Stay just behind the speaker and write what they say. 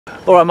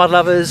Alright mud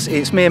lovers,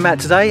 it's me and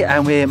Matt today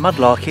and we're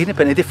mudlarking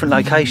but in a different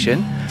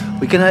location.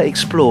 We're going to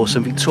explore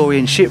some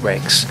Victorian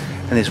shipwrecks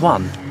and there's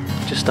one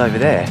just over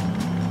there.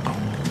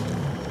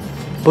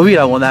 But we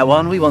don't want that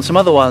one, we want some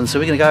other ones, so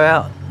we're going to go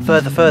out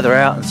further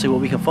out and see what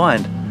we can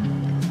find.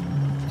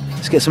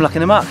 Let's get some luck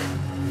in the muck.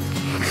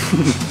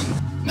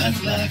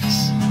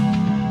 Mudlarks,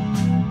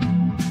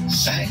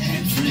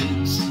 second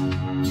fruits,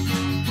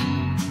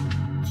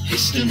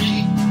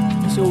 history.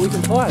 That's all we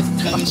can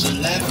find. Comes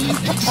alive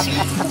with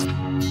excite.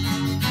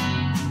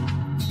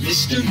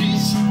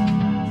 Mysteries,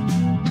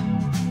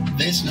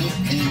 there's no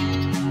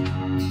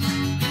end.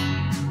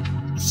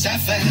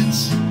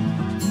 Sapphires,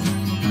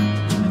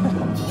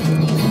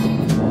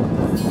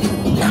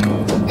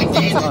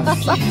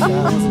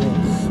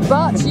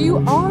 But you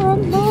are a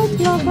mud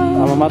lover.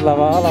 I'm a mud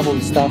lover, I love all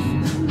this stuff.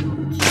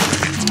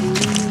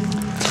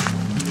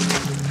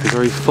 A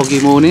very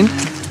foggy morning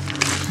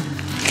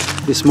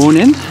this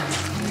morning.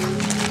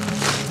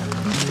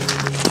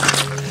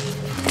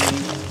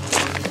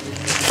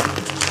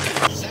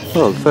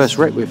 Well, the first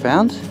wreck we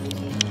found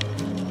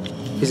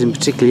isn't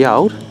particularly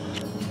old.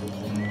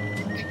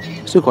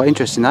 Still quite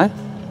interesting though.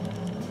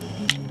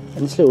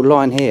 And this little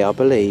line here, I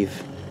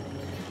believe,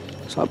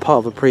 it's like part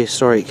of a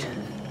prehistoric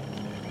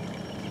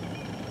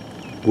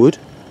wood.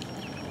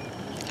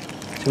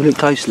 So if we look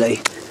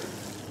closely,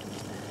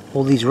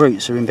 all these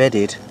roots are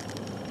embedded.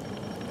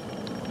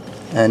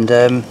 And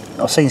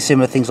I've seen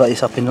similar things like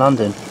this up in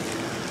London,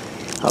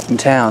 up in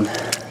town.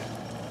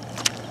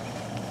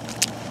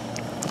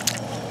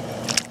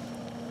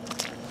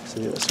 So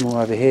we've got some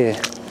more over here.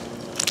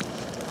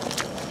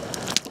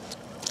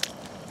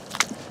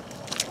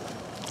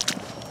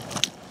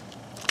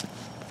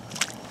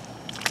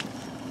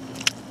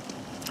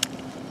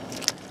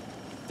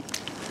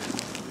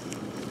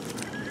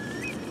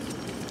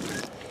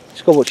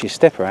 Just got to watch your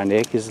step around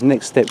here because the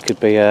next step could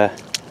be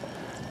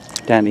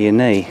down to your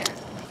knee.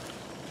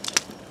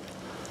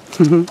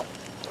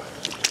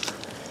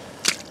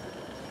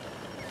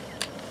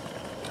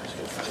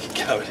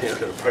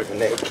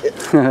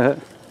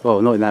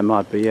 Well, not in that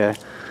mud, but yeah.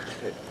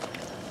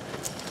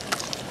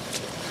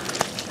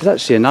 There's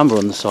actually a number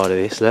on the side of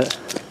this, look.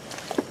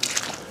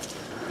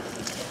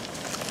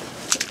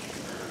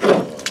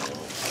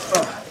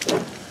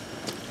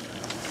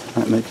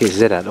 Let me get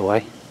Z out of the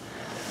way.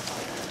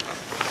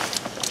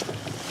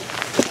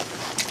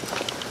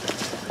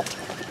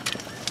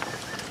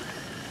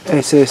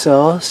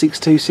 SSR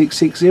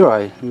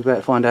 62660. We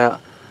better find out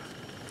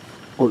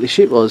what this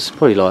ship was.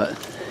 Probably like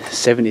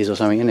 70s or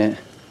something, isn't it?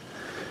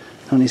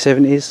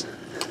 1970s.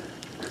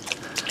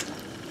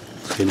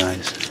 Who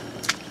knows?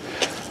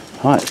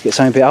 Right, let's get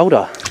something a bit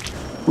older.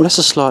 Well, that's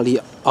a slightly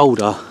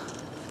older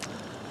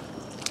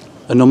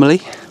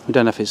anomaly. We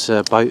don't know if it's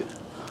a boat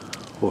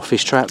or a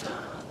fish trap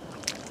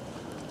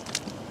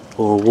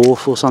or a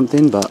wharf or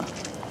something, but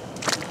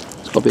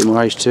it's got a bit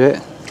more age to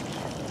it.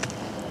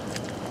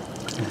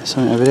 There's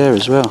something over there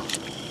as well.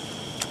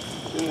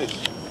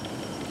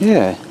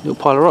 Yeah, little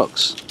pile of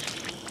rocks.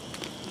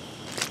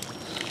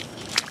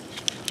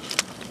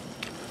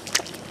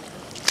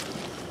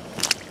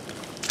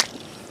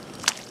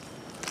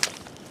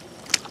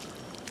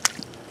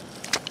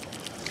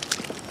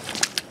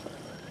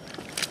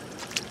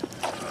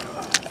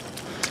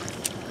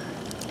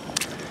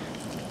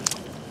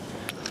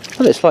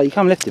 Well, it's like you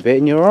come left a bit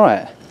and you're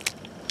alright.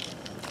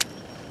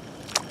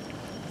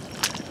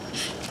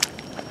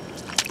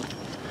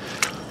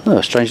 Oh,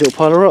 a strange little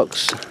pile of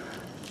rocks.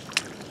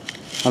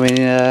 I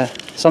mean,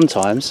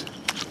 sometimes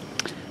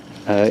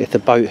if the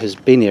boat has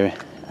been here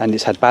and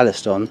it's had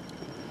ballast on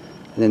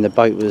and then the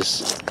boat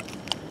was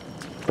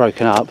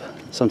broken up,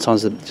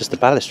 sometimes just the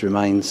ballast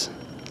remains.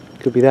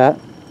 Could be that.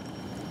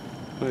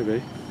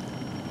 Maybe.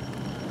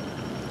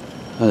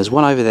 There's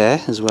one over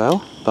there as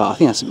well, but I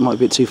think that might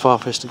be a bit too far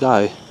for us to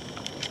go.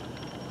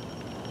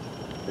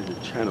 There's a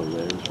channel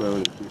there as well,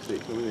 and it's too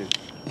thick, isn't it?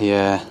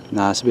 Yeah,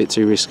 no, it's a bit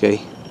too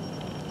risky.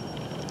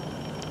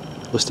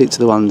 We'll stick to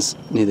the ones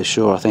near the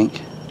shore, I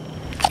think.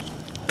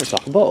 Looks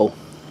like a bottle.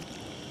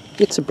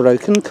 It's a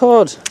broken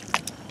cod.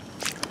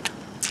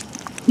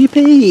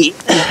 Yippee!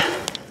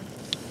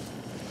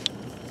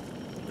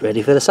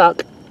 Ready for the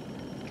suck?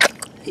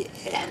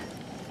 Yeah.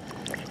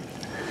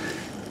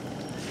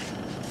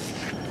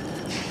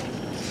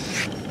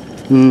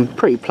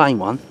 Pretty plain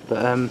one,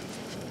 but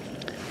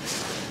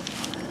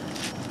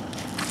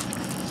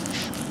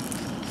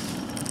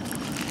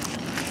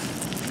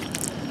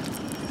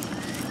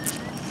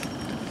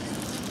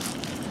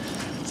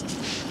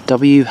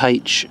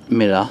W.H.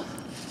 Miller,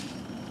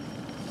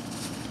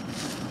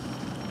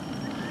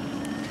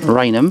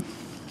 Raynham,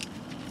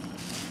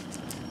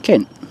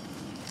 Kent.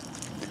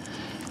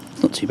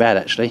 Not too bad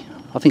actually.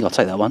 I think I'll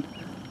take that one.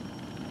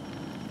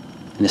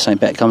 And the same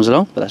bet comes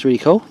along, but that's really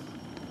cool.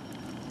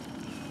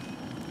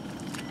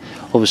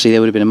 Obviously there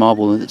would have been a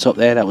marble at the top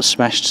there that was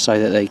smashed so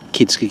that the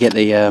kids could get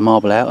the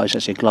marble out. It's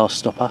actually a glass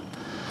stopper.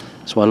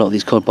 That's why a lot of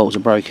these cod bolts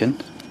are broken.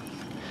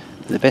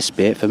 But the best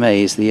bit for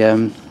me is the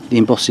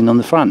embossing on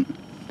the front.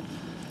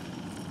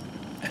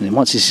 And then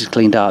once this is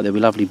cleaned up, there'll be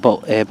lovely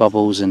air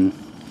bubbles and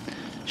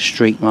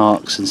streak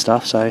marks and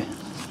stuff. So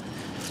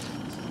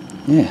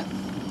yeah,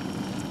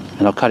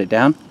 and I'll cut it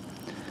down.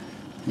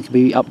 It can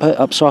be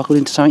upcycled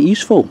into something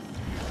useful.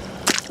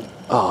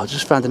 Oh, I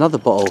just found another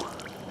bottle.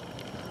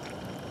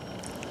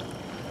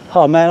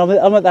 Oh man,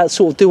 I'm at that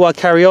sort of do I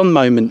carry on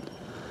moment.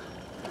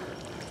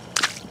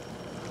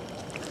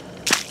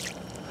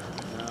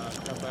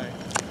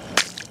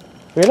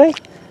 Really?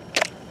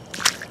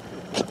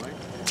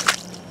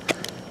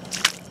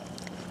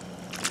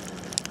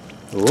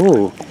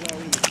 Ooh.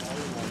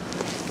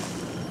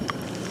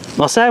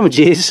 My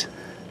sandwiches?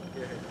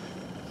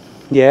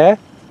 Yeah?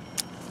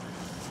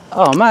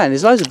 Oh man,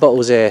 there's loads of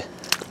bottles here.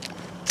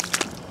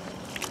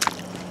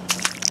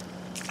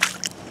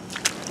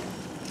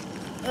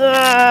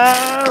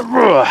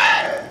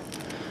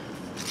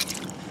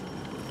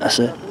 That's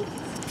a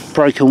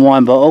broken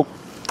wine bottle.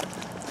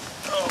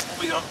 Oh, what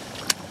we got?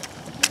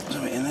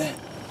 Something in there.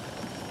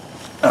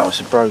 Oh,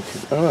 it's a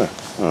broken. Oh,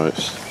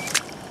 it's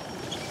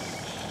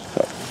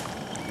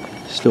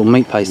little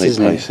meat paste,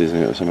 isn't it? Meat paste,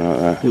 isn't it, or something like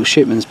that? Little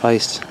shipman's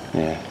paste.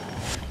 Yeah.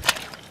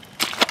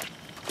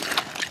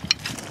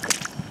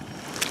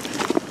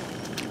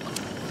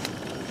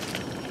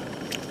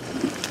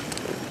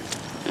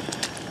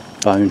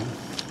 Bone.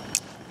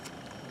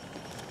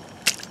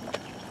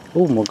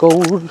 Oh my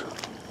god,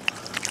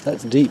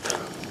 that's deep.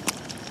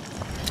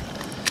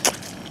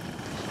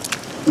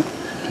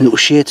 Little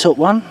sheer top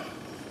one.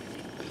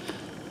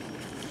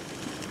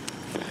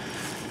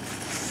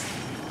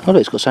 Oh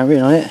look, it's got something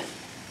written on it.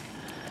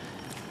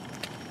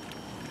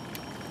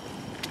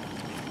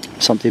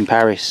 Something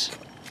Paris.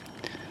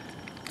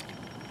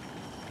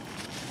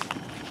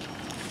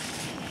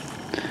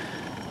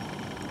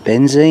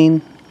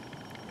 Benzene.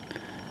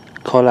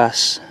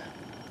 Colas.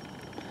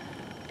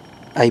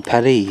 A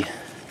Paris.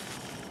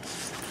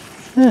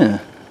 Yeah.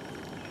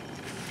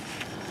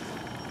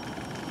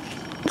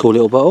 Cool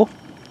little bottle.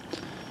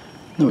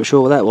 Not really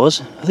sure what that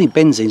was. I think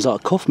benzene's like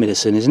a cough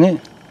medicine, isn't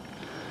it?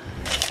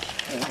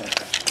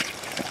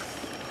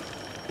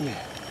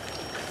 Yeah.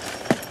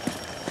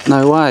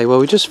 No way. Well,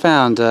 we just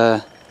found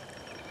an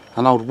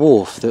old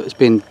wharf that has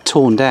been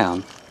torn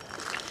down,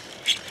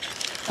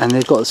 and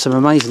they've got some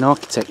amazing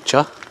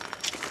architecture.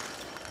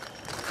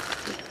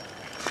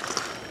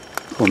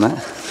 Come on,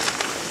 Matt.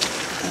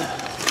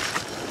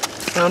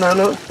 No,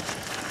 look.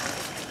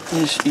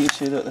 You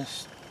see that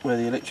that's where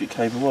the electric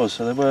cable was,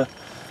 so there were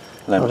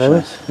lamps.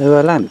 Oh, there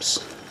were lamps.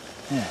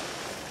 Yeah.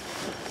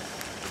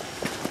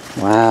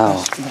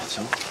 Wow. That's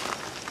all.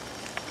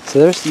 So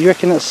the rest, you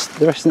reckon that's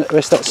the rest of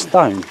that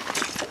stone?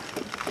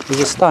 There's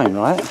a stone,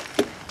 right?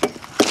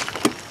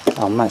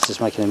 Oh, Matt's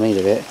just making a meal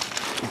of it.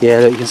 Yeah,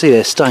 look, you can see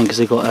there's stone because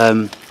they've got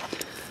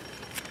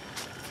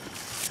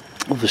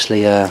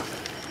obviously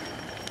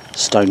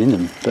stone in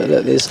them. But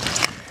look, there's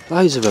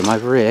loads of them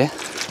over here.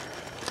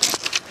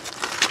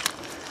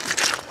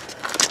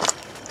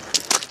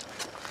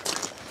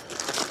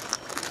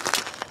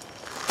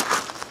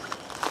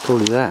 How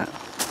cool is that?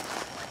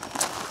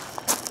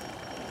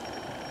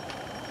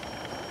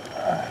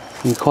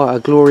 And quite a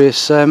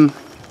glorious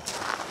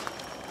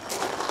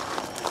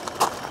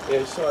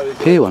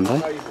pier one day.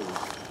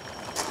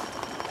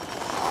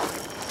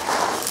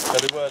 So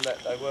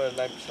they were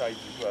lampshades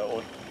as well,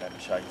 or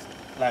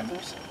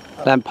lamps.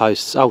 Lamp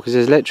posts. Oh, because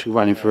there's electric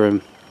running through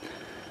them.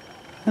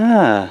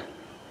 Ah.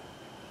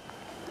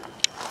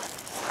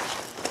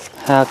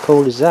 How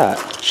cool is that?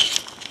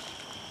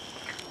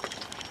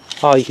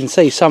 Oh, you can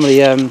see some of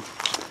the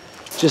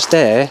just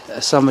there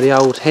are some of the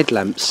old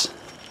headlamps.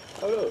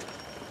 Oh look.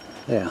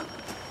 Yeah.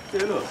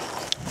 Yeah, look.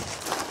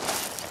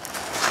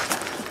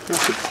 You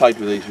must have played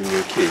with these when you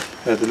were a kid.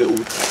 They had the little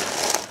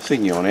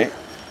thingy on it.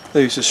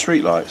 These are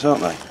street lights,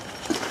 aren't they?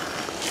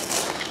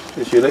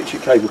 As your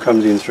electric cable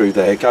comes in through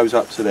there, goes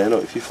up to there.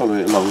 Look, if you follow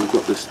it along, we've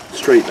got the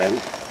street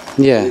lamp.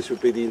 Yeah. This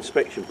would be the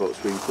inspection box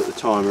where you put the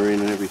timer in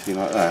and everything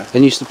like that.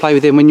 And you used to play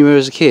with them when you were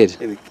as a kid?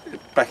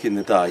 Back in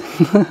the day.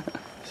 To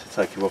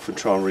take them off and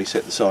try and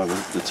reset the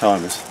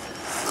timers.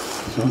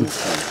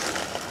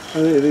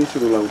 Oh yeah, these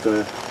little old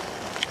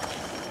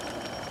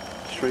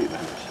street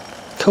lamps.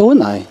 Cool,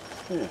 aren't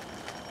they? Yeah.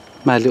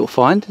 Mad little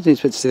find. Didn't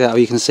expect to see that. Oh,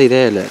 you can see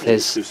there, look, You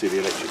still see the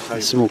electric cable.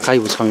 there's some more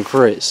cables coming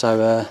through it.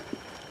 So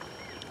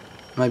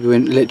maybe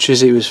when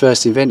electricity was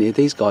first invented,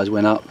 these guys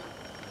went up.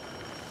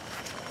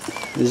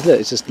 Look,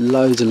 it's just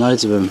loads and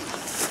loads of them.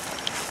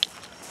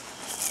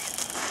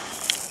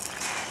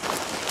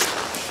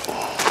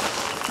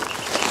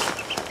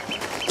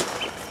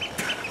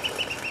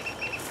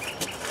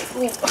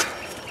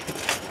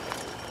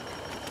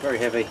 Very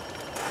heavy.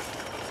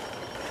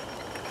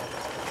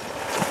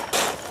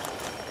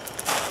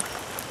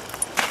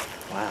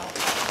 Wow.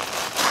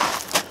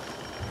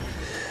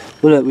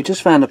 Well look, we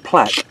just found a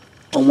plaque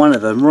on one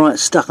of them right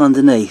stuck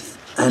underneath,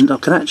 and I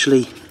can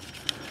actually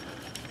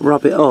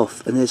rub it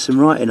off and there's some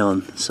writing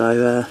on,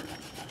 so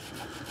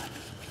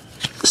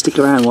stick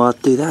around while I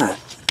do that.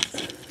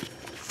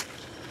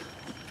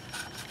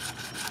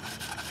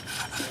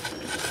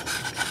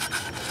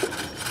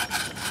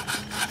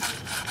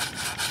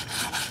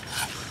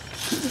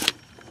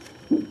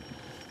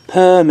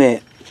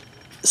 permit.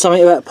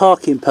 Something about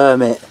parking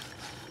permit.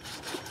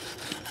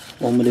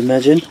 One would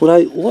imagine.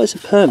 Although, what is a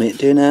permit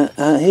doing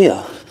out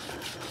here?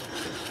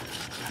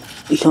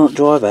 You can't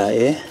drive out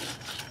here.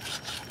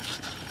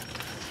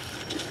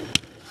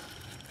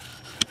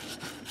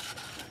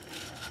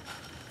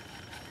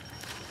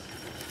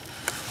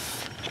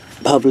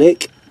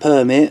 Public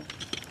permit.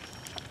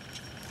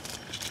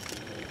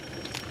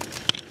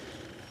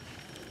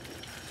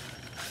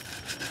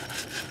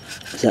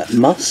 Is that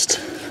must?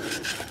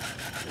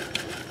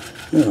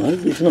 No,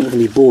 it's not going to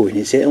be boring,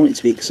 is it? I want it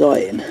to be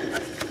exciting.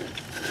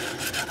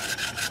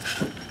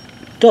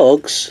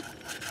 Dogs?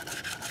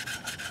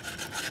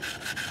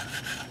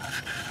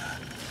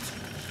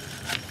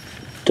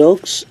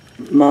 Dogs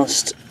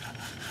must...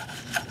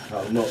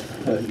 Oh, not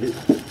permit.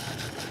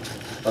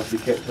 Must be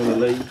kept on the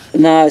lead.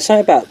 No, it's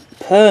something about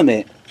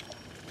permit.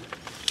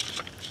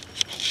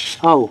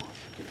 Oh,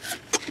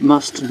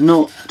 must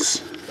not...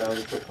 Down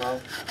the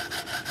footpath.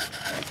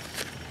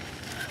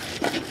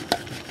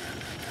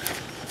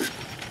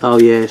 Oh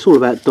yeah, it's all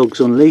about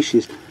dogs on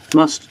leashes.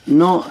 Must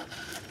not...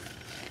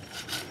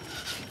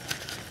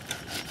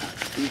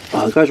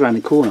 Oh, it goes around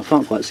the corner. I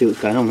can't quite see what's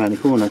going on around the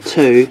corner.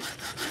 To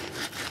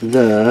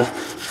the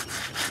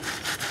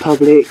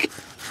public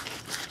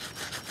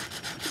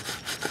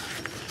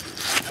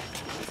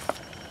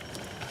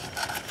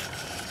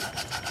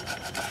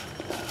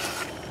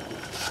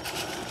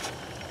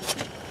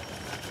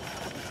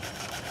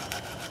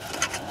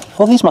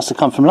well, these must have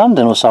come from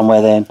London or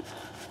somewhere then.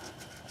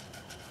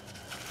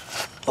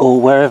 Or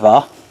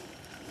wherever.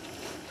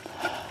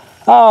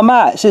 Oh,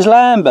 Matt, it says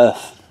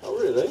Lambeth. Oh,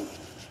 really?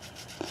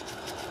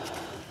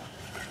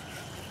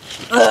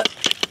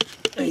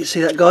 You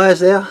see that guy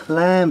is there?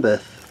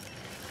 Lambeth.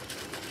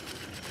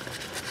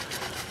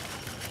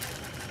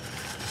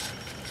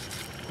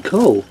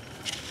 Cool.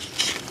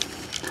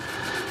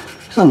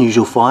 It's an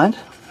unusual find.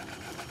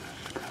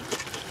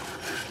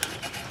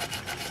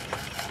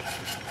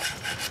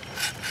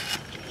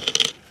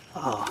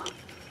 Ah.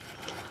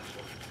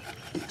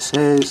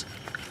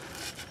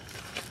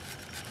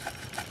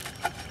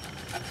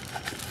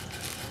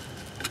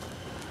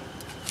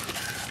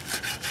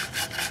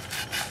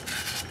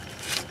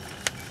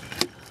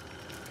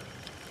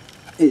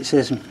 It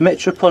says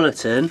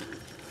Metropolitan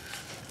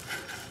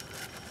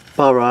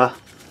Borough,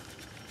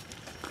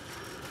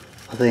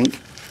 I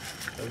think,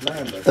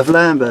 of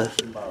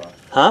Lambeth.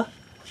 Huh?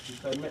 You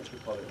say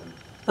Metropolitan.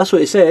 That's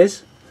what it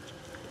says.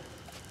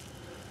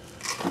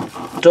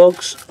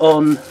 Dogs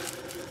on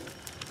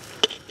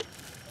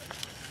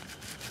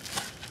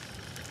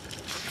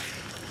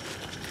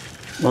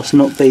must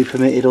not be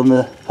permitted on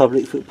the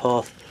public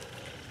footpath.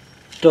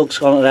 Dogs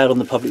aren't allowed on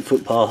the public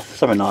footpath,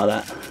 something like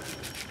that.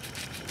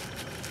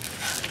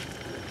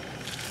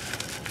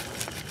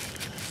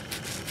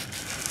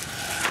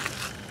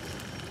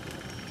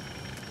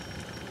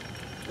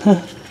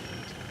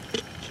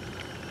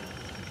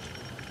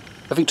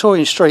 A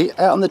Victorian street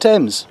out on the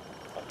Thames.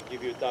 I can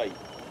give you a date.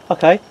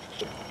 Okay.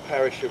 The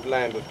parish of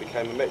Lambeth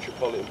became a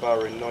metropolitan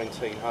borough in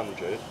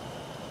 1900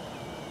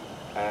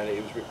 and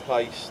it was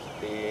replaced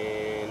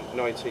in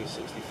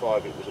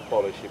 1965. It was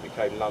abolished. It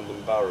became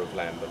London Borough of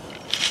Lambeth.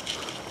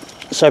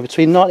 So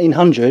between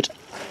 1900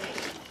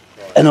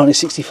 and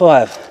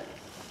 1965.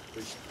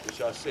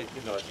 Which I said,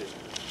 didn't I? I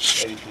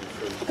said anything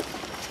from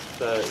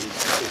 30s,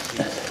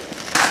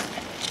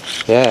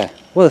 50s. Yeah.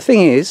 Well, the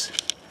thing is,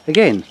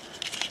 again,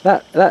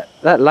 that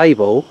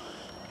label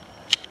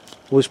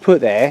was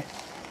put there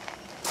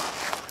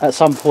at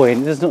some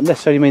point. It does not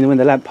necessarily mean that when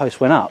the lamppost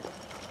went up.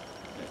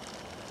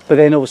 But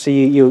then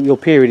obviously your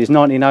period is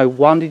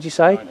 1901, did you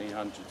say?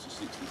 1900 to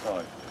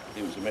 65.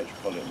 It was a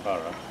metropolitan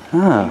borough.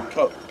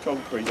 Ah.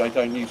 Concrete, they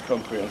don't use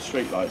concrete on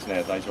streetlights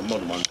nowadays, on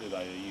modern ones, do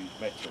they? They use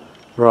metal.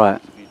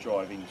 Right. If you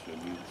drive into them,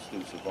 you'll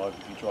still survive.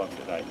 If you drive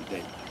into that, you're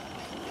dead.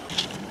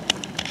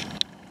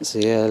 So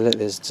yeah, look,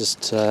 there's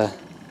just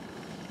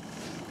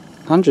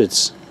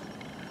hundreds.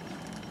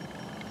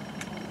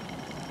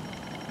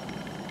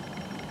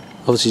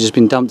 Obviously just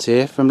been dumped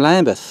here from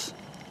Lambeth.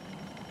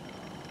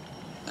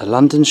 A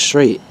London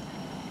street.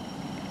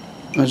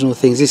 Imagine all the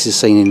things this has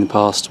seen in the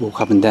past, walk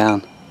up and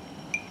down.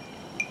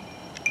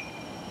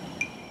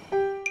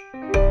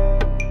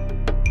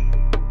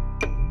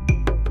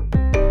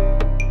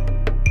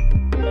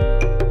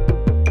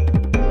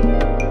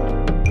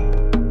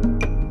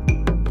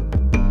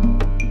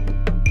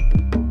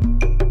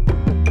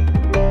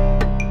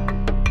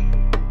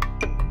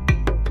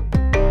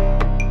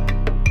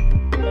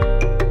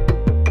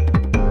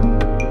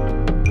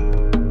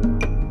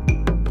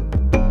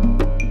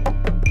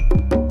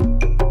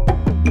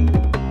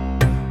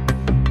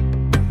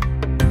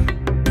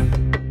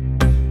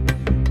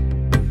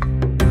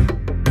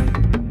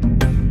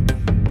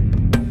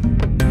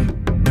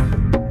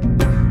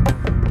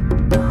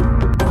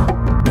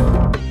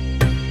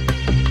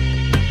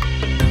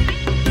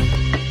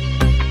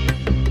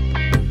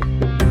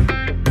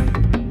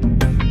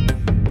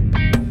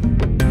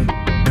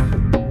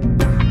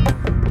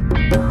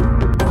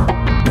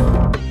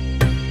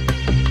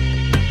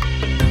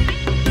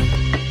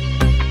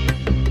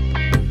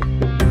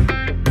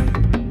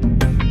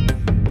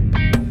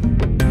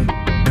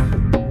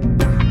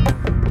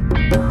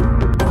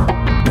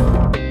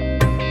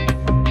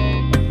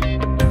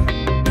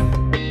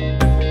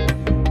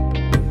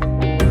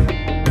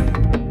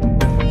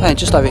 saying,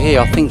 just over here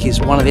I think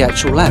is one of the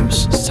actual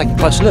lamps. Let's take a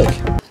closer look.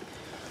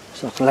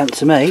 It's like a lamp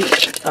to me.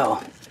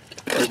 Oh,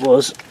 it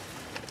was.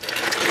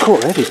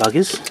 Cool, heavy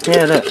buggers.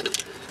 Yeah, look.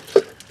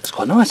 It's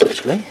quite nice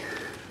actually.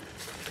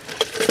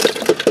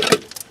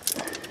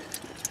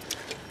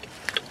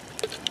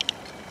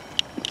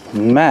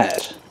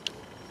 Mad.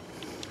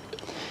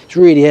 It's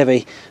really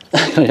heavy.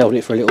 I'm going to hold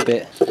it for a little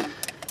bit.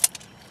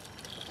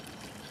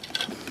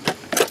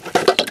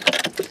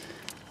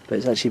 But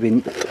it's actually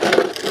been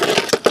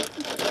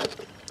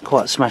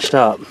quite smashed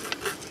up.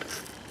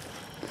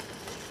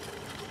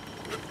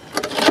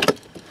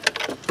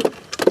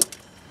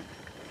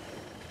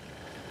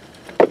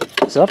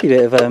 It's a lovely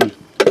bit of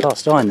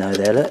cast iron though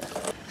there, look.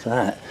 Look at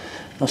that.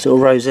 Nice little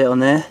rosette on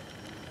there.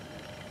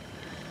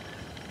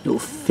 Little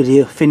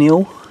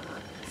finial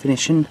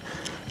finishing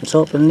the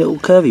top and a little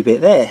curvy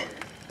bit there.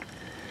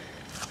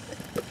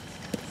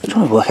 I'm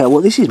trying to work out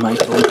what this is made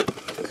from.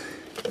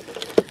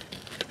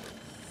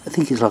 I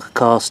think it's like a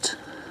cast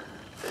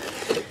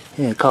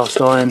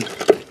iron.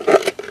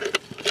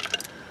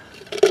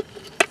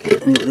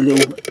 And the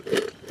little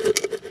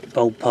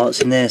bulb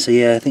parts in there, so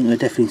yeah, I think we're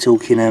definitely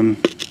talking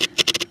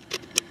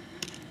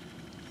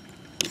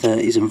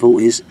 30s and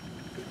 40s.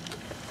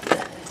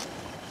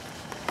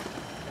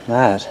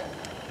 Mad.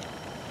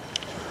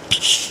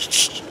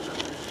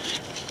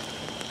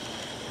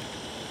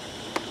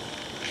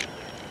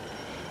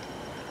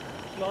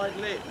 Slide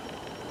lip.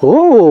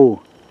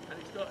 Oh! And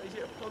it's got, is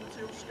it a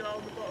pontil scar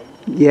on the bottom?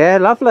 Yeah,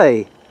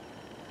 lovely.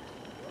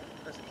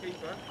 That's a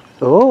keeper.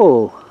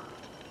 Oh!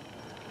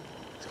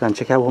 Let's go and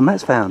check out what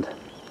Matt's found.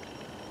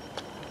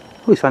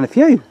 Oh, he's found a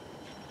few.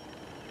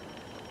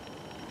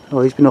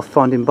 Oh, he's been off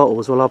finding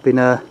bottles while I've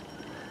been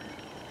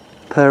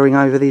purring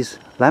over these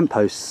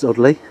lampposts,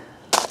 oddly.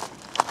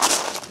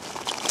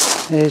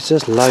 There's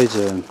just loads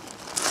of them.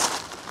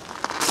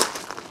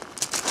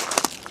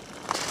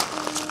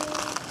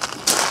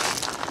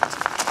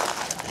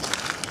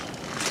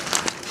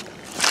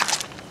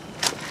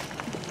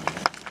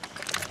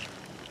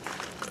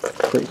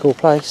 Pretty cool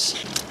place.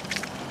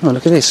 Oh,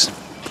 look at this.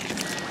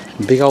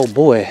 Big old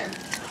boy.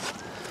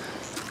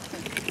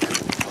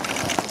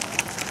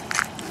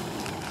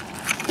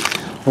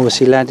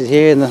 Obviously landed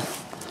here in the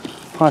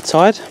high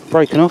tide,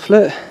 broken off,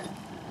 look.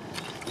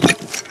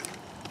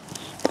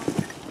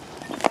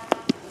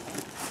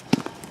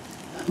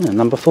 Oh,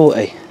 number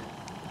 40.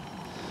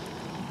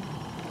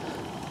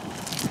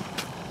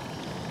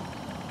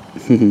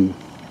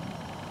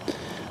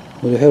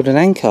 Would have held an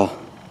anchor.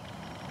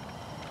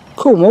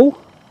 Cornwall?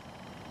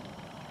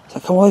 Does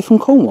that come away from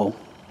Cornwall?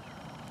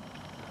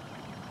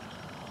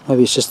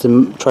 Maybe it's just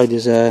the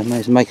trader's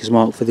maker's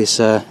mark for this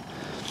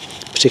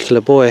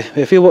particular buoy.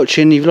 If you're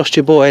watching, you've lost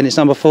your buoy and it's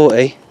number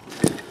 40,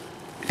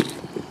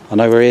 I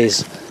know where it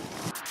is.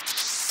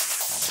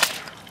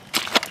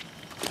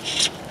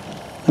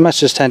 The match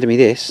just handed me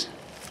this.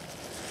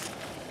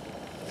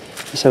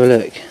 Let's have a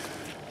look.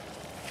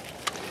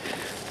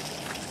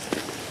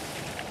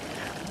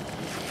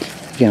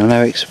 Again, I'm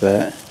no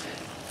expert.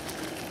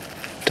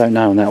 Don't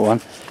know on that one.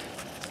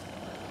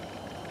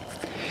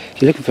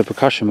 You're looking for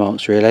percussion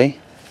marks, really.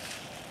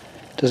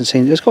 Doesn't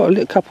seem. There's got a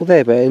little couple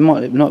there, but it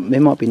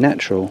might be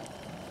natural.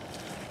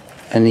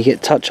 And you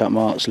get touch-up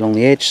marks along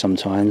the edge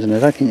sometimes, and I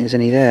don't think there's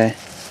any there.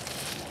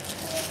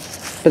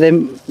 But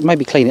then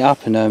maybe clean it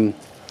up and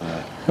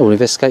we'll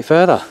investigate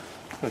further.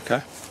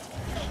 Okay.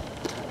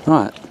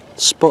 Right,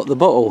 spot the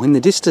bottle in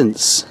the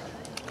distance.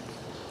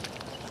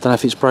 Don't know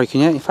if it's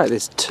broken yet. In fact,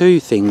 there's two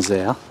things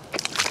there.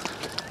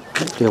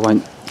 Hopefully I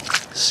won't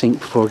sink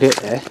before I get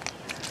there.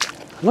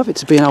 I'd love it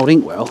to be an old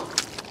inkwell.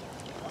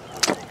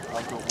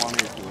 I've got one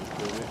here if you want to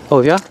do it. Oh,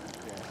 have you?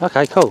 Yeah.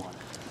 Okay, cool.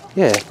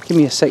 Yeah, give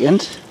me a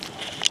second.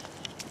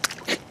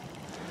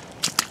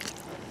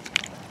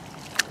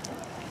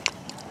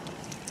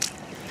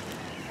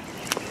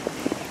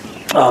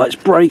 Oh, it's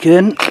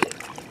broken.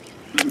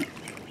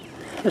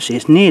 Actually,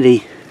 it's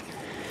nearly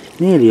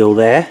all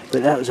there,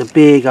 but that was a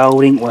big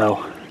old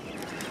inkwell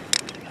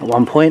at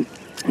one point.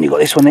 And you've got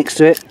this one next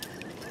to it.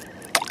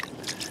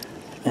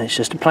 And it's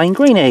just a plain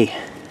greenie.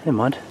 Never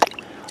mind.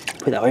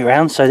 Put it that way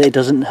around so that it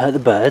doesn't hurt the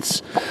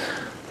birds.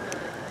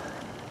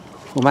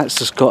 Well, Matt's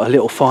just got a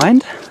little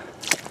find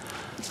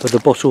of the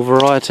bottle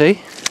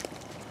variety.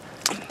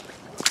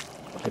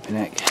 Flipping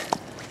heck.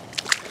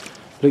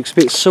 Looks a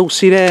bit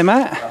saucy there,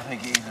 Matt. I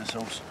think it is a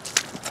sauce.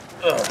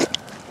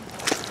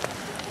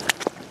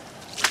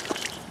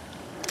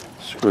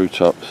 Screw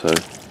top, so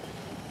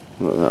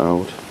not that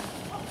old.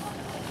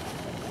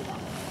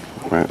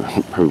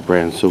 Probably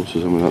brown sauce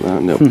or something like that,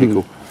 and a little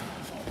pickle.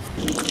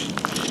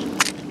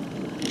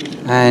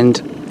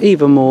 And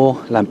even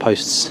more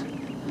lampposts.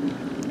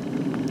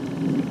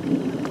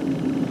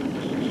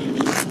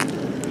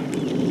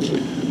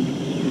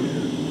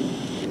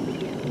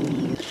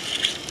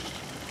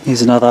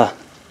 Here's another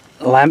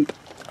lamp.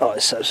 Oh,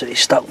 it's absolutely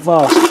stuck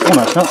fast. Oh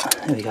no, it's not.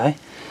 There we go.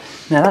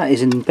 Now that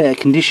is in better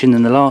condition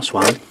than the last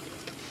one.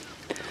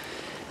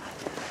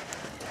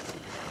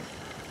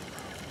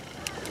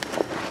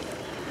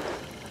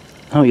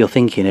 I know what you're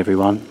thinking,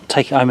 everyone.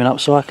 Take it home and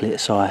upcycle it,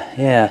 Si.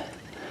 Yeah.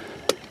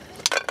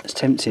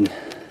 tempting. I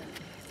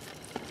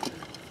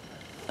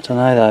don't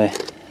know though,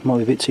 it might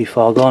be a bit too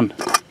far gone.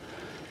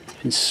 It's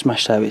been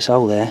smashed out of its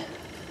hole there.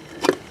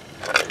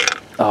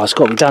 Oh, it's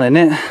got to be done,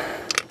 isn't it?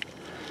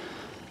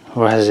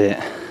 Or has it?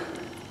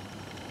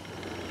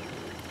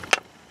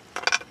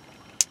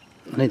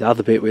 I need the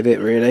other bit with it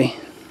really.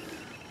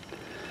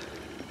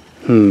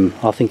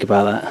 I'll think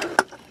about that.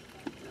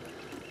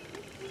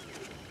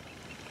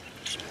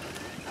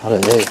 Oh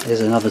look,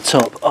 there's another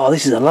top. Oh,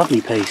 this is a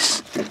lovely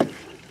piece.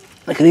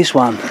 Look at this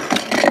one.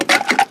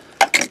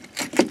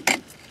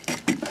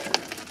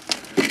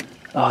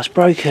 Oh, it's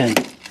broken.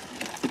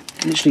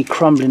 Literally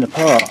crumbling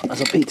apart as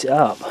I picked it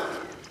up.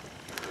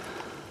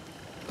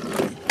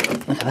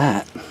 Look at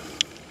that.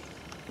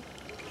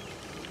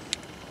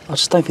 I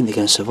just don't think they're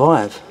going to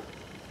survive.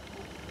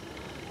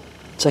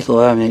 Take it all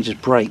home and it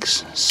just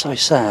breaks. So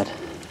sad.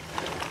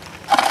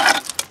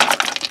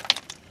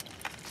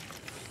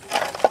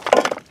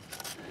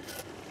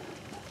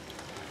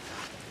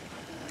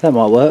 That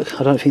might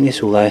work. I don't think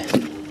this will though.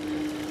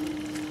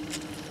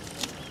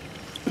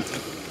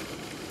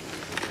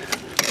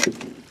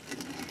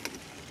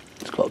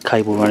 It's got a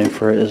cable running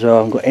through it as well. I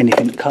haven't got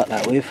anything to cut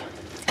that with.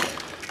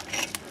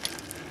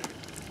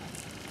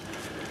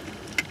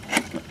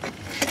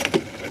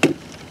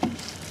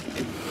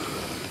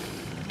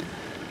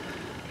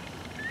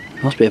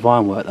 Nice bit of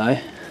ironwork though.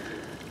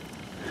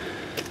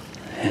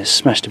 Yeah, it's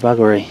smashed to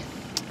buggery.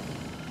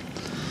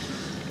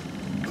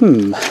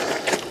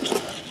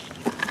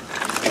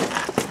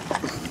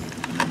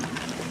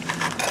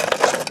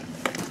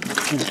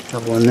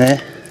 Another one there.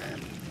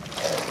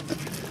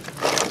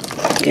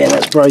 Yeah,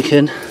 that's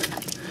broken.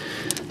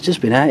 It's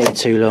just been out here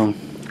too long.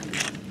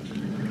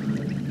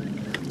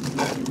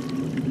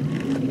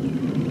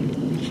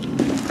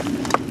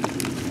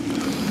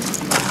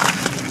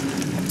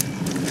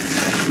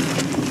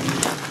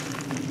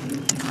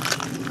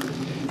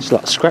 It's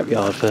like a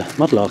scrapyard for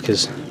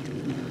mudlarkers.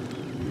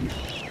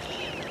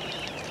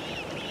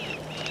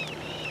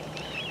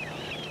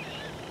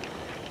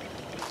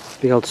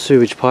 Big old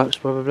sewage pipes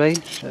probably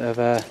that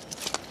have,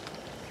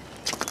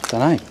 don't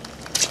know,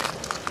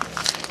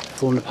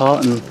 fallen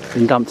apart and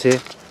been dumped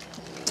here.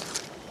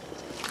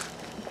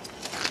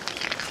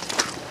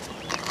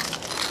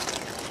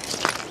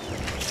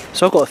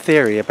 So I've got a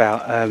theory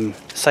about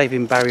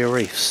saving barrier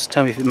reefs.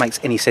 Tell me if it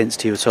makes any sense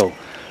to you at all.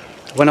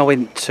 When I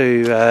went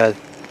to the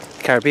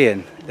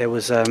Caribbean, there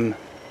was one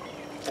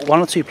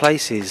or two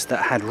places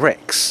that had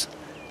wrecks,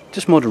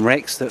 just modern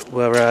wrecks that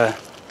were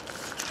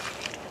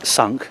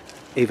sunk,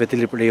 either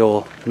deliberately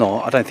or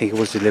not. I don't think it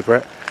was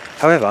deliberate.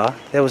 However,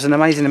 there was an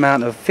amazing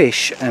amount of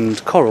fish and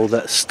coral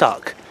that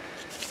stuck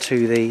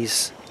to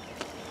these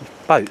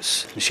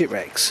boats and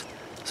shipwrecks.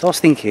 So I was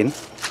thinking,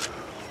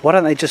 why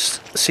don't they just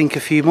sink a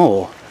few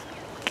more?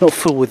 Not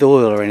full with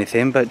oil or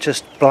anything, but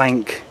just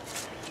blank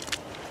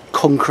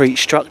concrete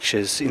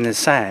structures in the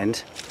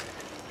sand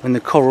when the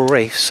coral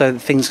reefs, so that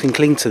things can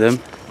cling to them.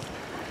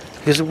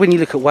 Because when you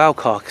look at whale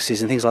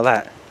carcasses and things like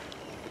that,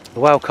 the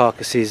whale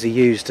carcasses are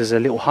used as a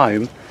little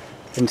home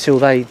until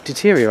they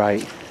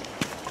deteriorate.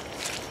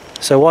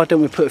 So why don't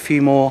we put a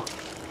few more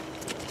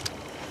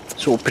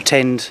sort of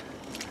pretend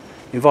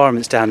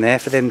environments down there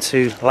for them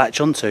to latch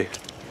onto?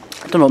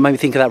 I don't know what made me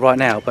think of that right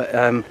now, but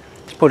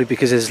it's probably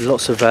because there's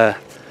lots of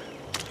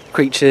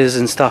creatures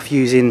and stuff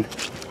using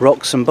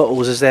rocks and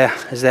bottles as their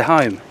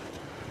home.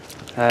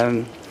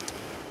 Don't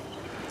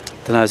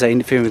know, is that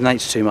interfering with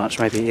nature too much?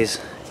 Maybe it is.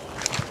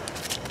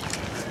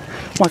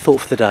 My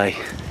thought for the day.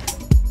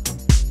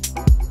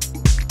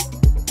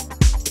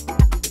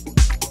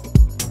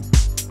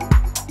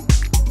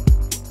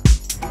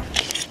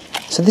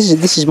 So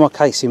this is my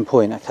case in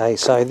point. Okay,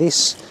 so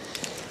this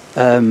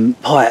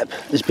pipe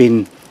has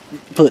been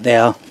put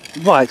there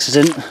by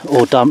accident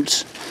or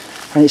dumped,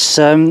 and it's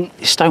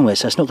stoneware,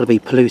 so it's not going to be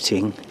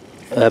polluting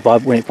by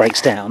when it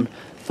breaks down.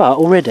 But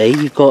already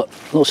you've got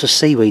lots of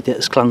seaweed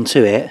that's clung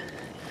to it,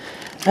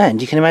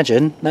 and you can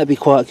imagine that'd be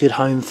quite a good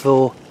home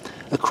for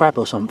a crab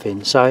or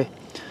something. So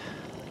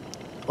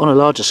on a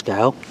larger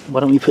scale,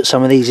 why don't we put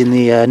some of these in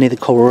the near the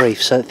coral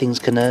reef so that things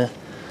can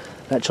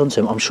latch onto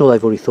them? I'm sure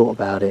they've already thought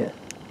about it,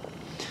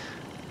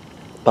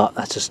 but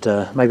that's just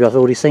maybe I've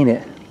already seen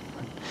it.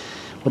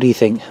 What do you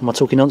think? Am I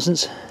talking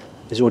nonsense?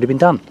 Has it already been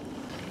done?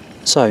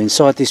 So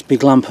inside this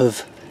big lump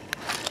of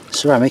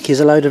ceramic is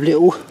a load of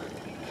little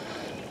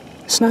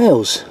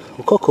snails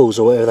or cockles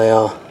or whatever they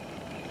are.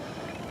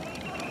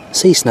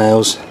 Sea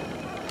snails.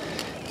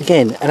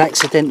 Again, an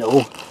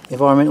accidental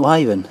environmental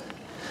haven.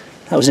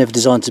 That was never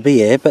designed to be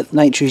here, but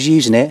nature is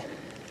using it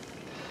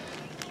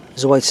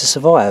as a way to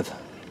survive.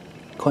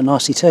 Quite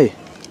nicely too.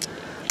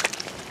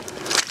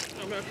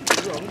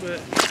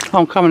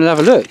 I'm coming to have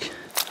a look.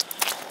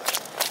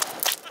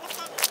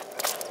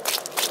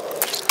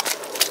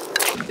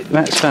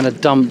 Matt's found a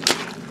dump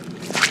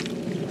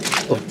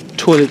of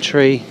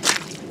toiletry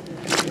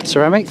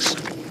ceramics.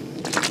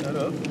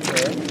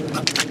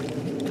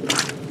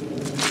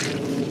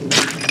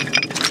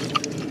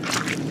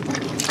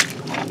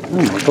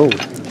 Oh my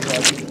god.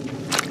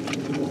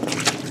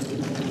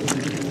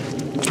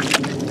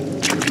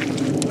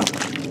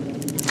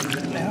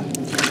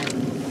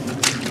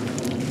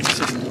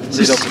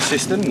 lid off the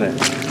cistern, isn't it?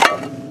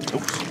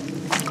 Oops.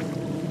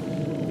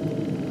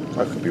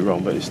 I could be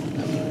wrong, but it's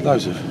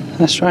loads of...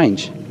 That's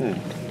strange. Yeah.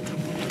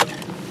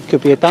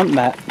 Could be a dump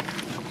mat.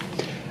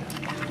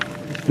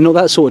 Not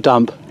that sort of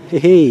dump.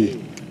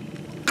 Hee.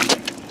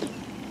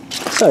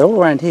 So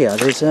all around here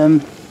there's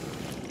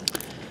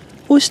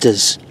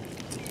oysters.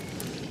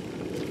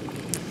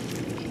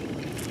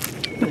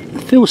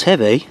 It feels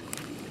heavy,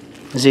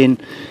 as in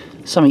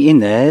something in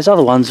there. There's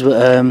other ones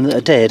that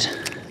are dead,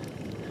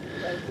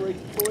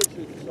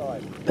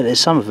 but there's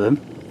some of them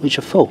which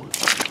are full.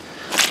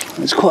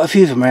 There's quite a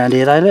few of them around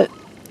here though, look.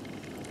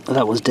 Oh,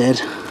 that one's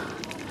dead.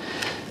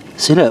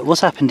 See, look,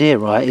 what's happened here,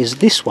 right, is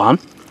this one,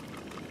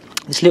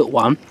 this little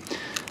one,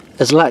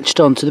 has latched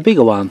on to the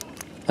bigger one,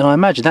 and I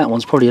imagine that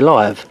one's probably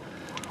alive.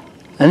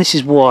 And this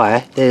is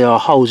why there are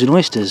holes in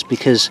oysters,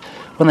 because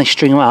when they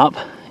string them up,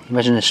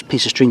 imagine a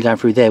piece of string going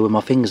through there where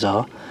my fingers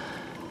are,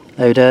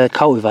 they would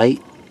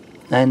cultivate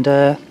and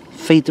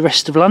feed the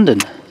rest of London.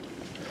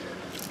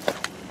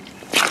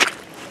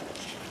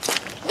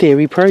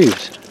 Theory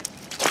proved.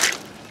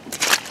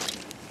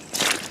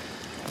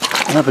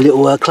 Another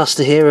little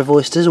cluster here of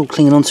oysters all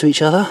clinging onto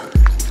each other.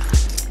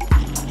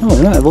 Oh,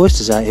 the amount of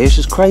oysters out here is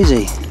just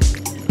crazy.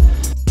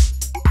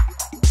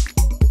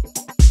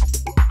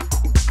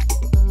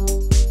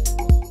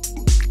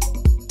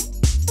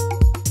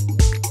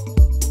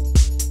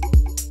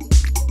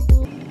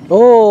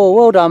 Oh,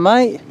 well done,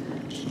 mate.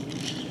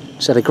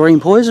 Just had a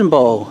green poison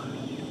bottle.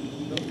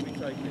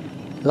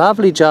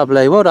 Lovely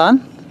jubbly, well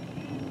done.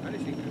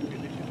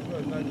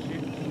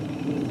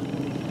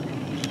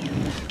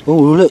 Oh,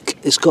 look,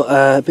 it's got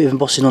a bit of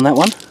embossing on that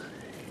one.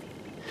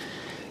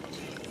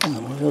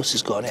 Oh, what else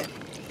has got on it?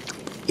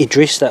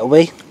 Idris, that'll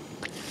be.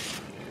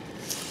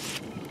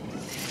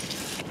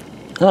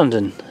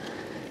 London.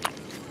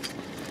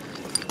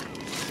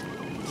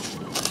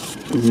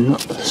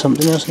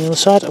 Something else on the other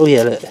side? Oh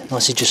yeah, look,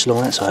 nicely just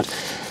along that side.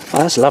 Oh,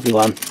 that's a lovely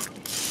one.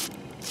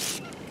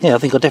 Yeah, I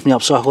think I'll definitely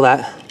upcycle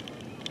that.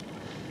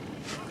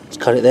 Let's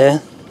cut it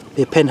there.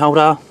 Be a pen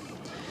holder,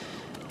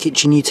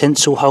 kitchen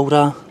utensil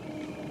holder.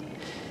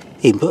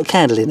 Even put a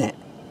candle in it.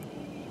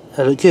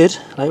 That'll look good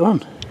later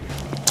on.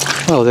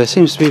 Well, there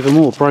seems to be even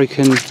more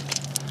broken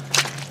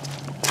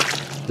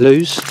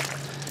loos,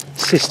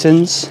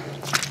 cisterns.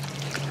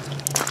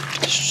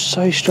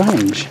 So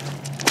strange.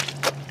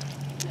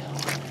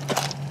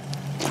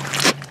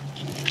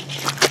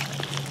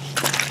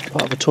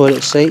 Part of a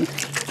toilet seat.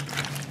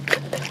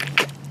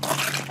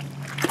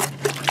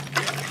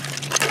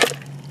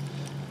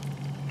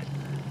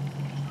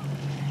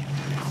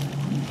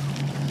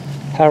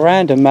 How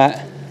random,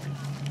 Matt.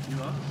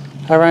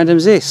 How random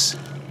is this?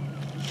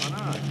 I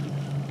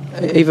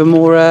know. Even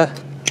more,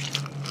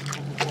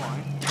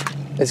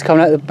 it's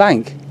coming out of the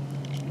bank.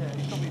 Yeah,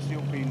 it's obviously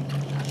up in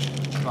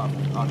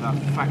like a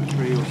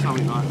factory or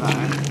something like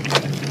that.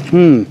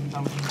 Hmm. It's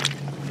all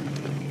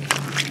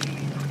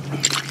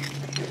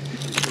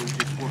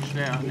just washed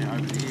out, isn't it,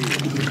 over the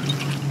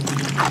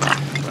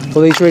years?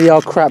 Well, these really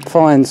are crap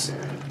finds.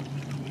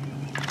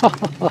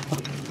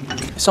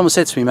 If someone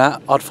said to me,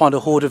 Matt, I'd find a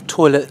hoard of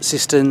toilet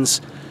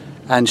cisterns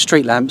and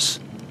street lamps,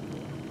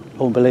 I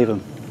wouldn't believe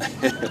them.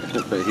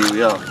 But here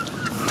we are.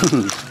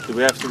 Do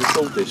we have to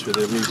record this with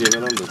the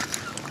Museum of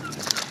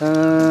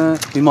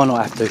London? We might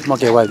not have to. Might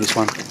get away with this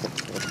one.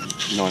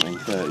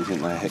 1930s,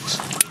 isn't they?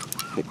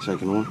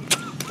 Hexagonal one.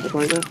 That's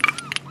right there.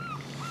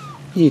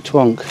 You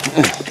twonk.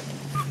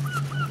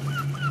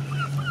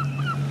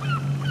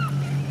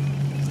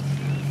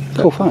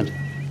 Cool find.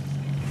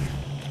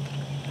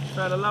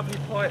 Found a lovely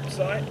pipe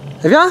site.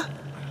 Have ya?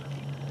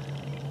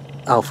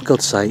 Oh, for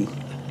God's sake.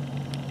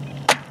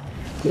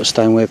 Got a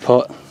stoneware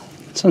pot.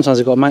 Sometimes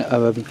I've got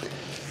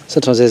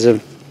sometimes there's a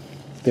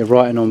bit of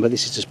writing on, but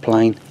this is just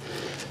plain.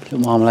 Little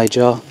marmalade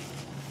jar.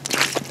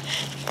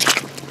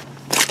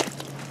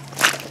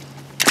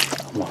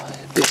 Oh,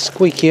 a bit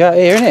squeaky out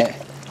here, isn't it?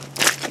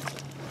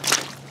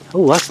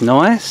 Oh, that's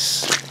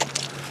nice.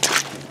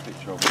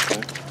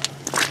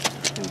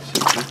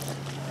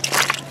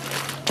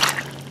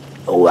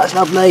 Oh, that's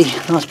lovely.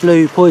 Nice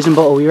blue poison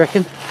bottle, you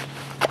reckon?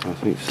 I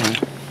think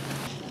so.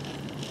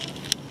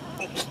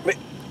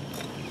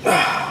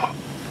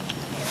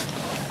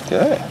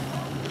 Yeah.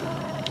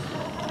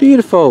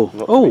 Beautiful.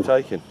 Not Oh, to be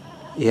taken.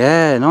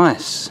 yeah,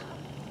 nice.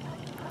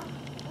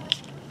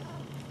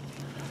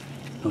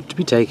 Not to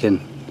be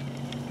taken.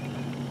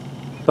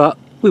 But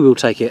we will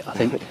take it, I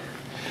think.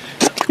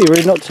 It'd be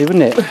rude not to,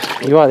 wouldn't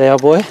it? You're right there,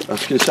 boy. I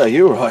was going to say,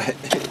 you're right.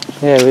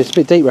 Yeah, it's a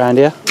bit deep round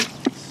here.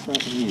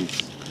 Certainly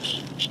is.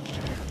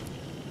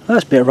 Oh,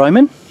 that's a bit of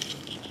Roman.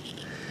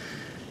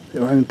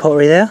 Bit of Roman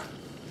pottery there.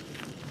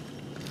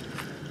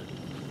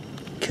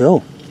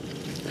 Cool.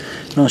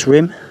 Nice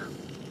rim.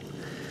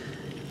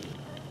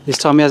 This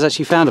time he has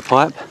actually found a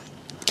pipe.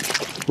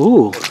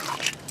 Ooh.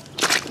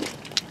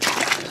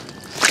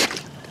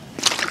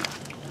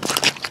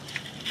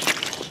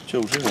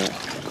 Jules, isn't it?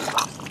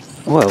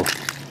 Well,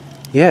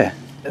 yeah,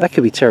 that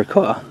could be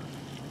terracotta.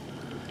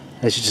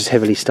 It's just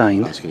heavily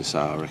stained. I was going to say,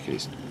 I reckon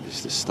it's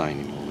the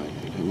staining more,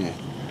 maybe, don't you?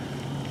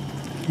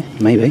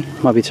 Maybe.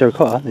 Might be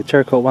terracotta. The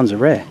terracotta ones are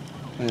rare.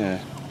 Yeah.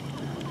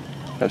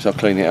 Perhaps I'll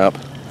clean it up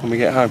when we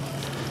get home.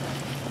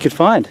 Good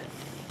find.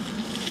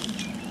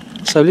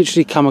 So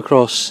literally come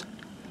across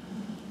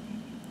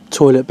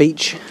toilet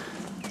beach,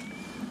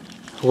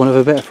 for want of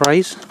a better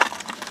phrase.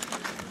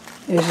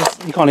 It's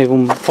just, you can't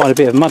even find a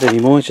bit of mud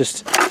anymore, it's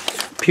just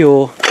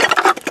pure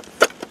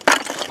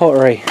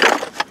pottery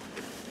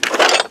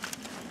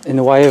in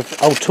the way of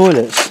old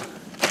toilets.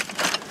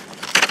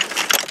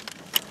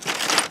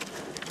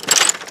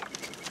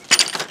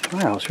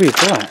 Wow, it's really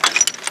bright.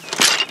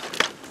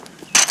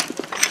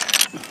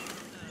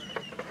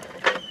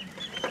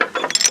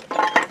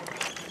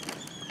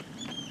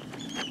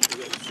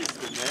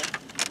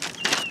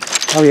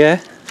 Oh yeah?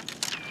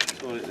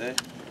 Toilet there.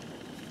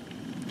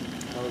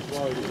 I was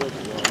worried it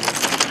wasn't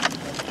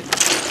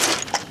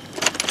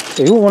right.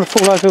 You wouldn't want to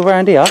fall over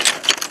around here.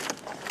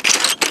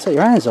 Take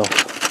your hands off.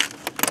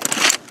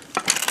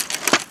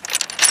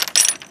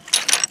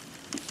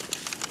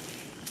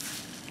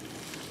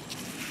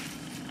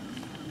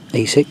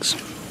 E6.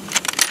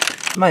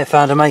 May have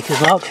found a maker's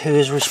mark. Who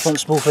is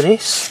responsible for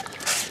this?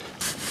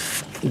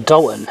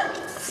 Dalton.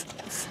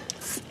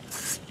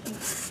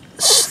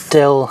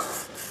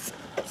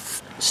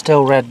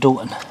 Stelrad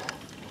Dalton.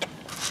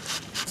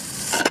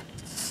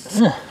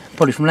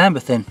 Probably from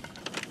Lambeth then.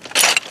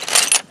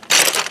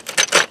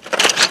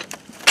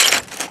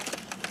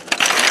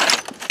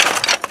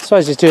 I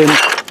suppose it's doing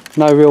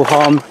no real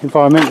harm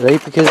environmentally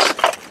because at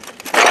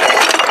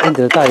the end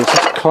of the day it's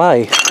just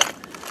clay.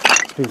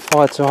 It's been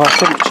fired to a high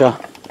temperature.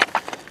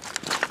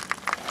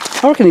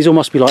 I reckon these all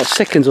must be like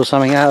seconds or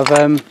something out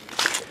of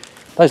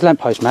those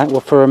lampposts, Matt.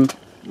 What for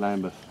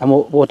Lambeth. And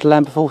what did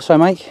Lambeth also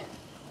make?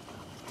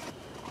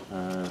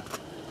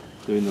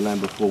 Doing the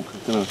Lambeth walk. I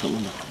don't know, I can't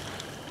remember.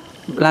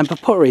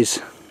 Lambeth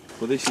potteries.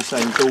 Well, this is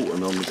saying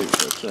Dalton on the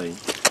bits I've seen.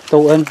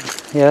 Dalton,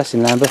 yeah, that's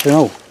in Lambeth and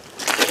all.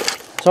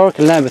 So I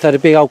reckon Lambeth had a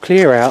big old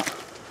clear out.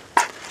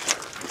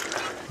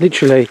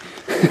 Literally,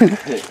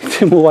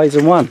 2 more ways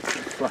than one.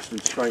 Flushed them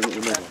straight into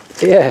the middle.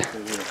 Yeah.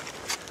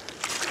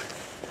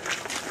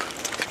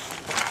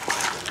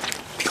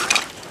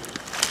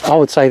 I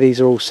would say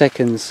these are all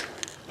seconds.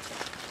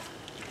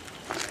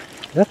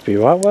 That'd be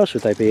right. What else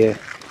would they be here?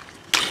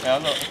 Yeah,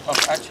 look,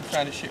 I've actually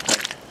found a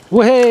shipwreck.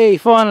 Whey!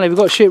 Finally, we've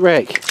got a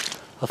shipwreck.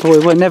 I thought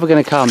we were never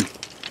going to come.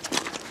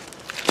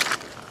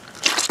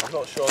 I'm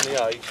not sure on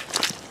the age.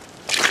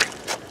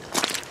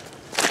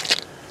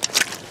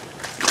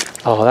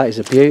 Oh, that is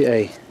a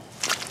beauty.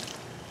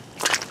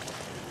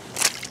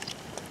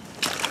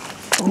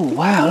 Oh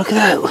wow, look at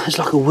that. It's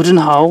like a wooden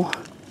hole.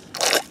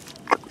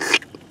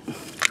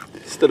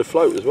 It's still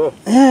afloat as well.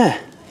 Yeah.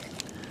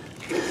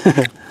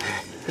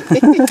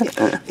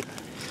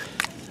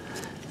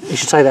 You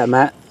should take that,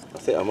 Matt. I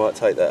think I might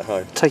take that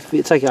home. Take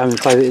it home and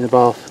play with it in the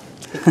bath.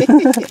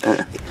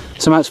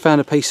 So Matt's found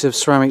a piece of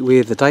ceramic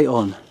with the date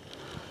on.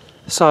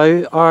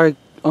 So I'm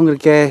going to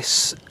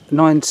guess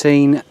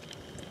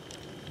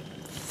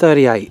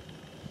 1938.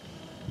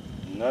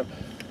 Nope.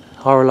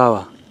 Higher or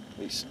lower?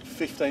 It's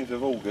 15th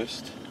of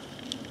August,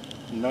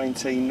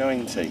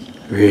 1990.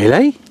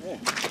 Really? Yeah.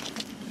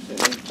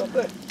 It's up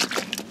there.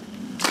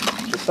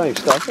 It's the same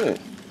stuff, isn't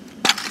it?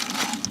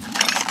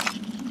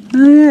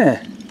 Oh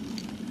yeah.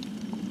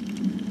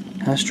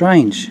 How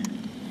strange.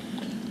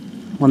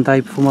 One day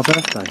before my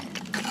birthday.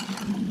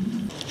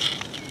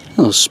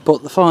 I'll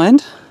spot the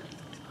find.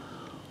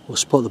 Or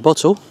spot the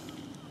bottle.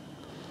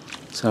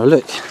 Let's have a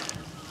look.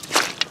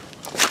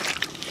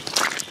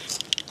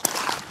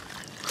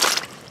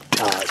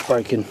 Ah, it's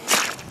broken.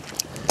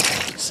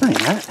 Saying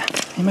that,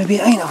 maybe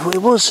it ain't what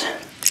it was.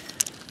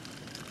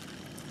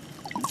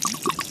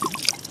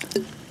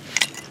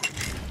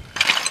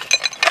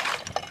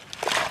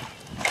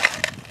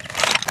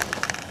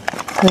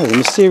 Oh, the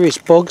mysterious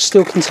bogs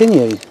still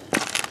continue.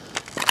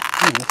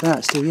 Oh, look at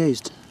that, still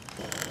used.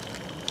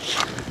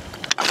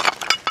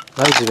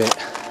 Loads of it.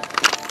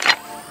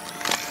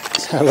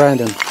 It's how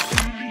random.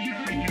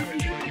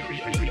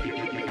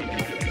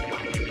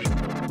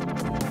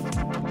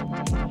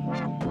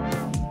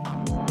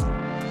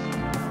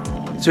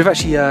 So we've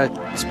actually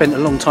spent a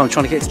long time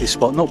trying to get to this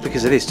spot, not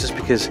because of this, just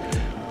because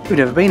we've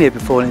never been here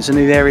before and it's a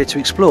new area to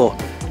explore.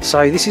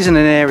 So this isn't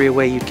an area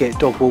where you'd get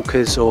dog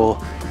walkers or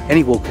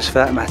any walkers for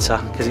that matter,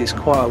 because it's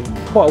quite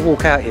a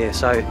walk out here,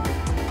 so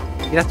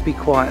you'd have to be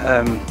quite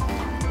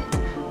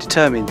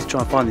determined to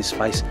try and find this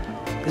space.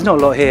 There's not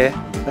a lot here,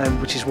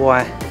 which is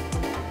why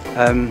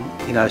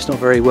you know, it's not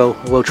very well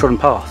trodden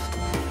path.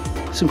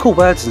 Some cool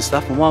birds and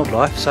stuff and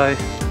wildlife, so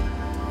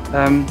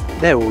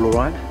they're all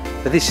alright.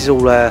 But this is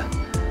all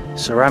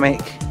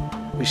ceramic,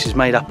 which is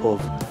made up of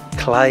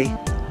clay,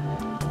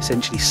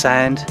 essentially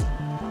sand,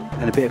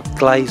 and a bit of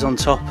glaze on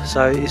top,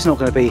 so it's not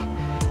going to be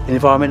an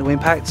environmental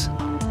impact.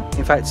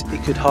 In fact,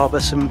 it could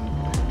harbour some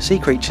sea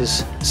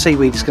creatures.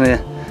 Seaweed is going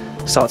to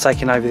start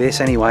taking over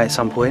this anyway at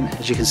some point,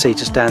 as you can see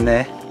just down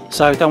there.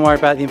 So don't worry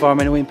about the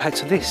environmental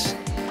impacts of this,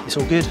 it's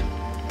all good.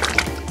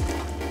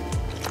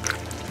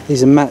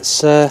 These are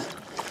Matt's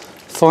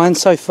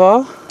finds so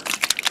far.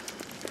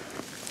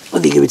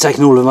 With think he'll be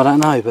taking all of them, I don't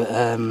know,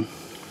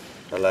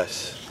 but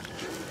Alas.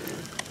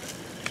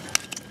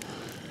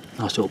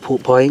 nice little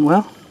pork pie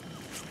inkwell.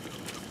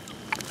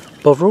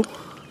 Bovril.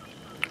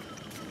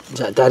 Is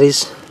that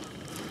Daddy's?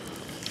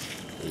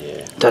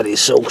 Yeah.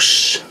 Daddy's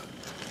sauce.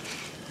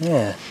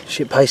 Yeah,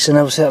 shit paste and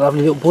obviously that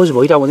lovely little poison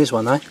ball. You don't want this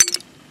one though.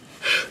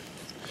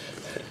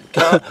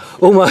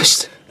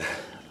 Almost.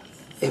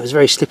 It was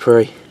very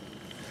slippery.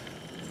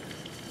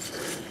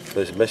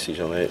 There's a message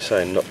on there, it's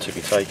saying not to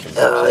be taken.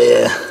 Oh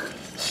yeah.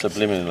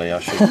 Subliminally I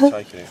should be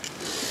taking it.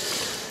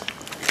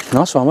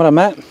 Nice one, well done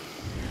Matt.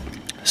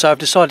 So I've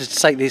decided to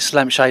take this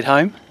lampshade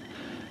home.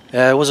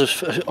 It was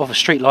of a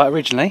street light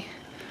originally.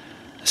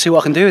 See what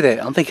I can do with it.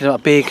 I'm thinking of a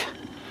big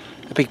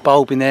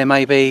bulb in there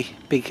maybe.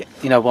 Big,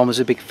 you know, one was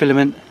a big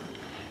filament.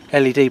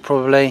 LED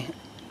probably.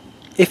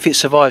 If it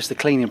survives the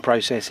cleaning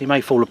process, it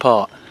may fall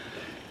apart.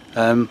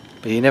 But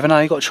you never know,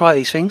 you've got to try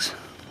these things.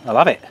 I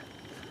love it.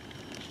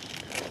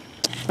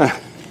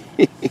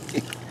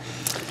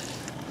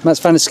 Matt's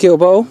found a Skittle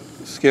bottle.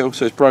 Skittle,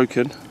 so it's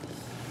broken,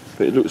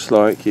 but it looks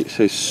like it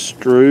says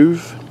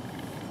Struve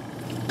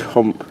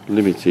Comp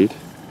Limited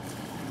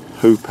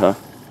Hooper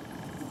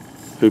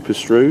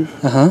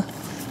Struve.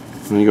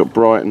 And you got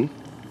Brighton.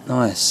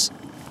 Nice.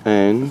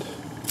 And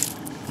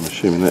I'm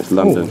assuming that's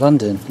London. Oh,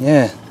 London,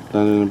 yeah.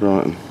 London and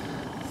Brighton.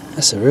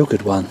 That's a real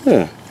good one.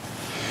 Yeah.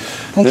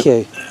 Thank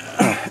you.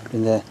 Oh,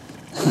 in there.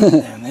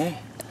 Down there.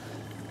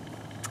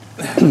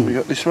 We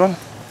got this one.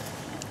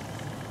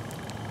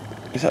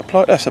 Is that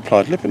applied? That's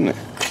applied lip, isn't it?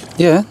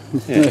 Yeah,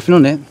 nothing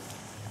on it.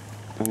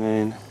 And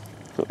then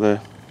got the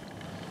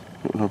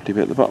little knobbly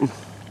bit at the bottom.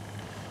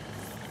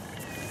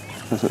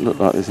 Doesn't look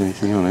like there's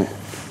anything on it.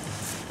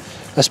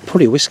 That's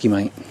probably whiskey,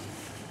 mate.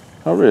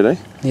 Oh really?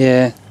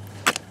 Yeah.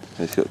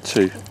 It's got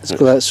two. It's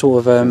got that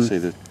sort of you can see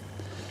the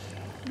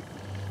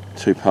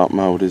two-part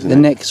mould, isn't it? the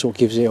neck sort of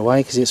gives it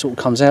away because it sort of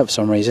comes out for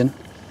some reason.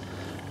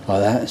 Like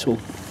that, it sort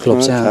of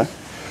clogs out.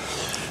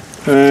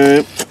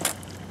 Wine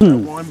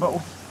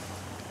bottle.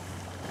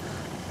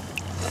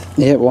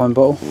 Yeah, wine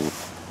bottle.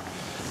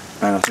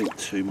 And I think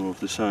two more of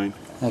the same.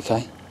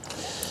 Okay.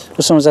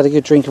 Well, someone's had a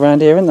good drink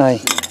around here, haven't they?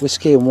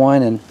 Whiskey and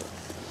wine and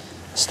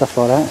stuff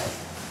like that.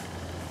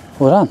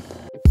 Well done.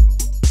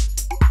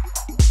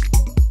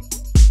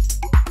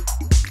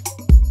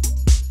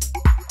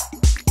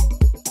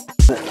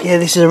 Yeah,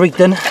 this is a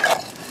Rigdon.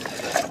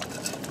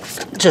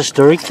 Just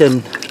a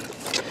Rigdon.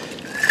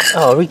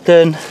 Oh,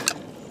 Rigdon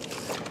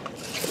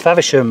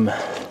Faversham.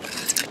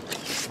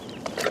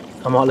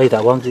 I might leave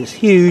that one because it's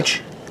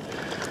huge.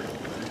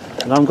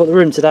 And I haven't got the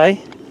room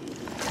today.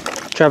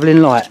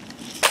 Travelling light.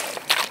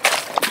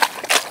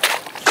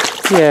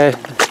 Yeah,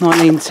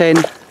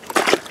 1910.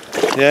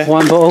 Yeah.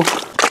 Wine bottle.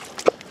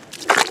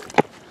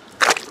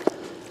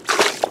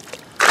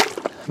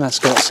 And that's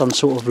got some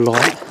sort of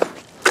light.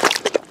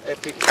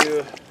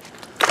 Epicure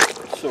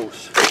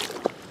sauce.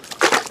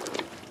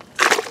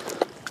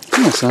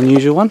 That's an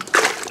unusual one.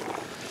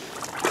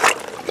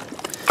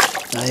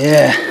 Oh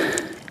yeah.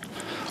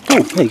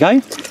 Oh, there you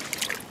go.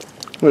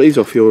 Well, he's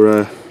off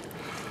your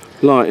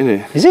light, isn't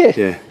it? Is it?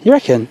 Yeah. You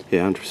reckon?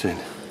 Yeah, 100%. I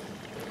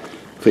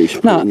think you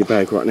should put it in your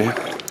bag right now.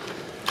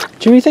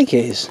 Do you really think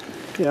it is?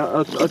 Yeah,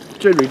 I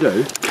generally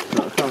do.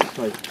 But I can't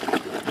say.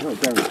 I don't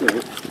guarantee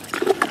it.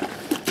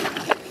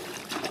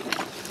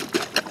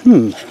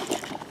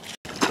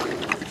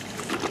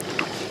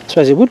 I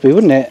suppose it would be,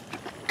 wouldn't it?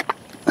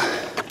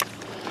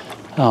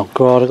 Oh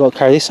god, I've got to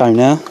carry this home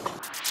now.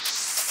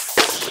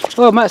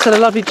 Well, Matt's had a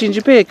lovely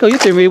ginger beer. God, you're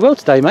doing really well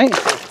today, mate.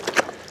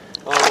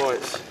 Oh,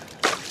 right.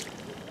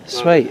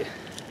 Sweet.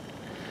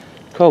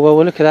 Cool, well,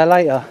 we'll look at that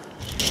later.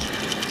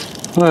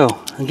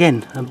 Well,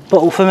 again, a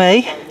bottle for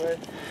me.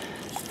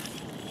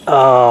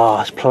 Oh,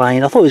 it's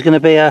plain. I thought it was going to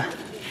be a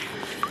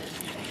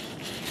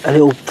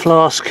little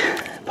flask,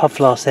 pub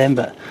flask then,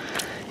 but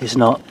it's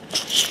not.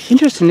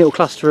 Interesting little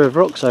cluster of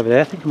rocks over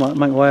there. I think I might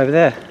make my way over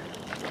there.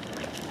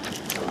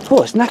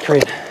 Oh, it's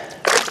knackering.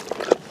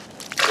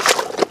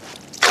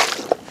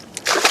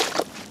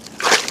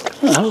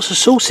 Oh, lots of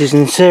sauces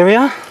in this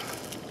area.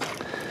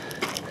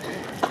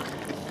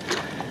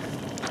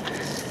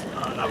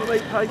 Another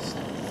meat paste.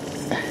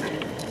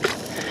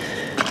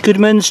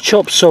 Goodman's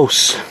chop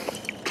sauce.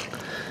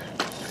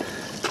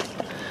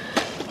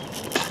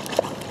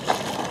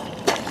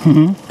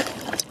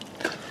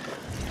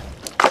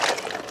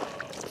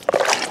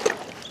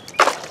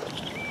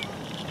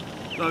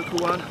 Local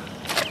one.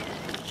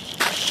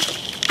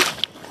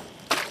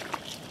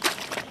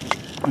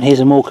 And here's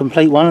a more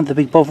complete one of the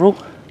big Bovril.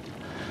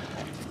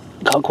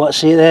 Can't quite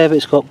see it there, but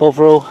it's got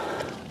Bovril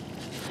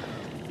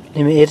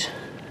Limited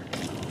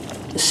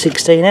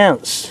 16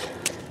 ounce.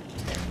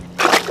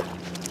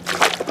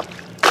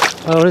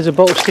 Oh, there's a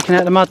bottle sticking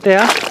out of the mud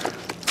there.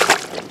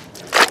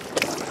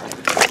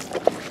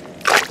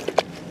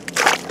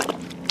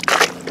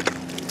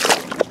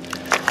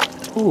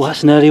 Oh,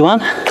 that's an early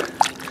one.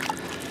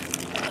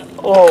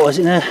 Oh, is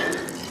it there?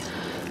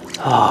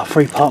 Oh,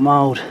 3-part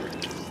mould.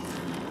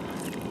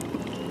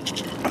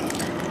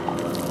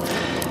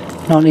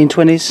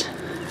 1920s.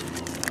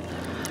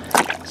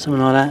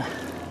 Something like that.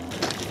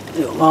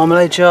 Little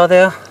marmalade jar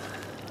there.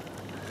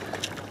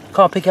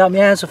 Can't pick it up, my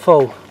hands are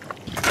full.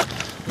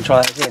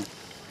 Try that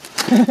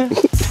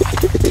again.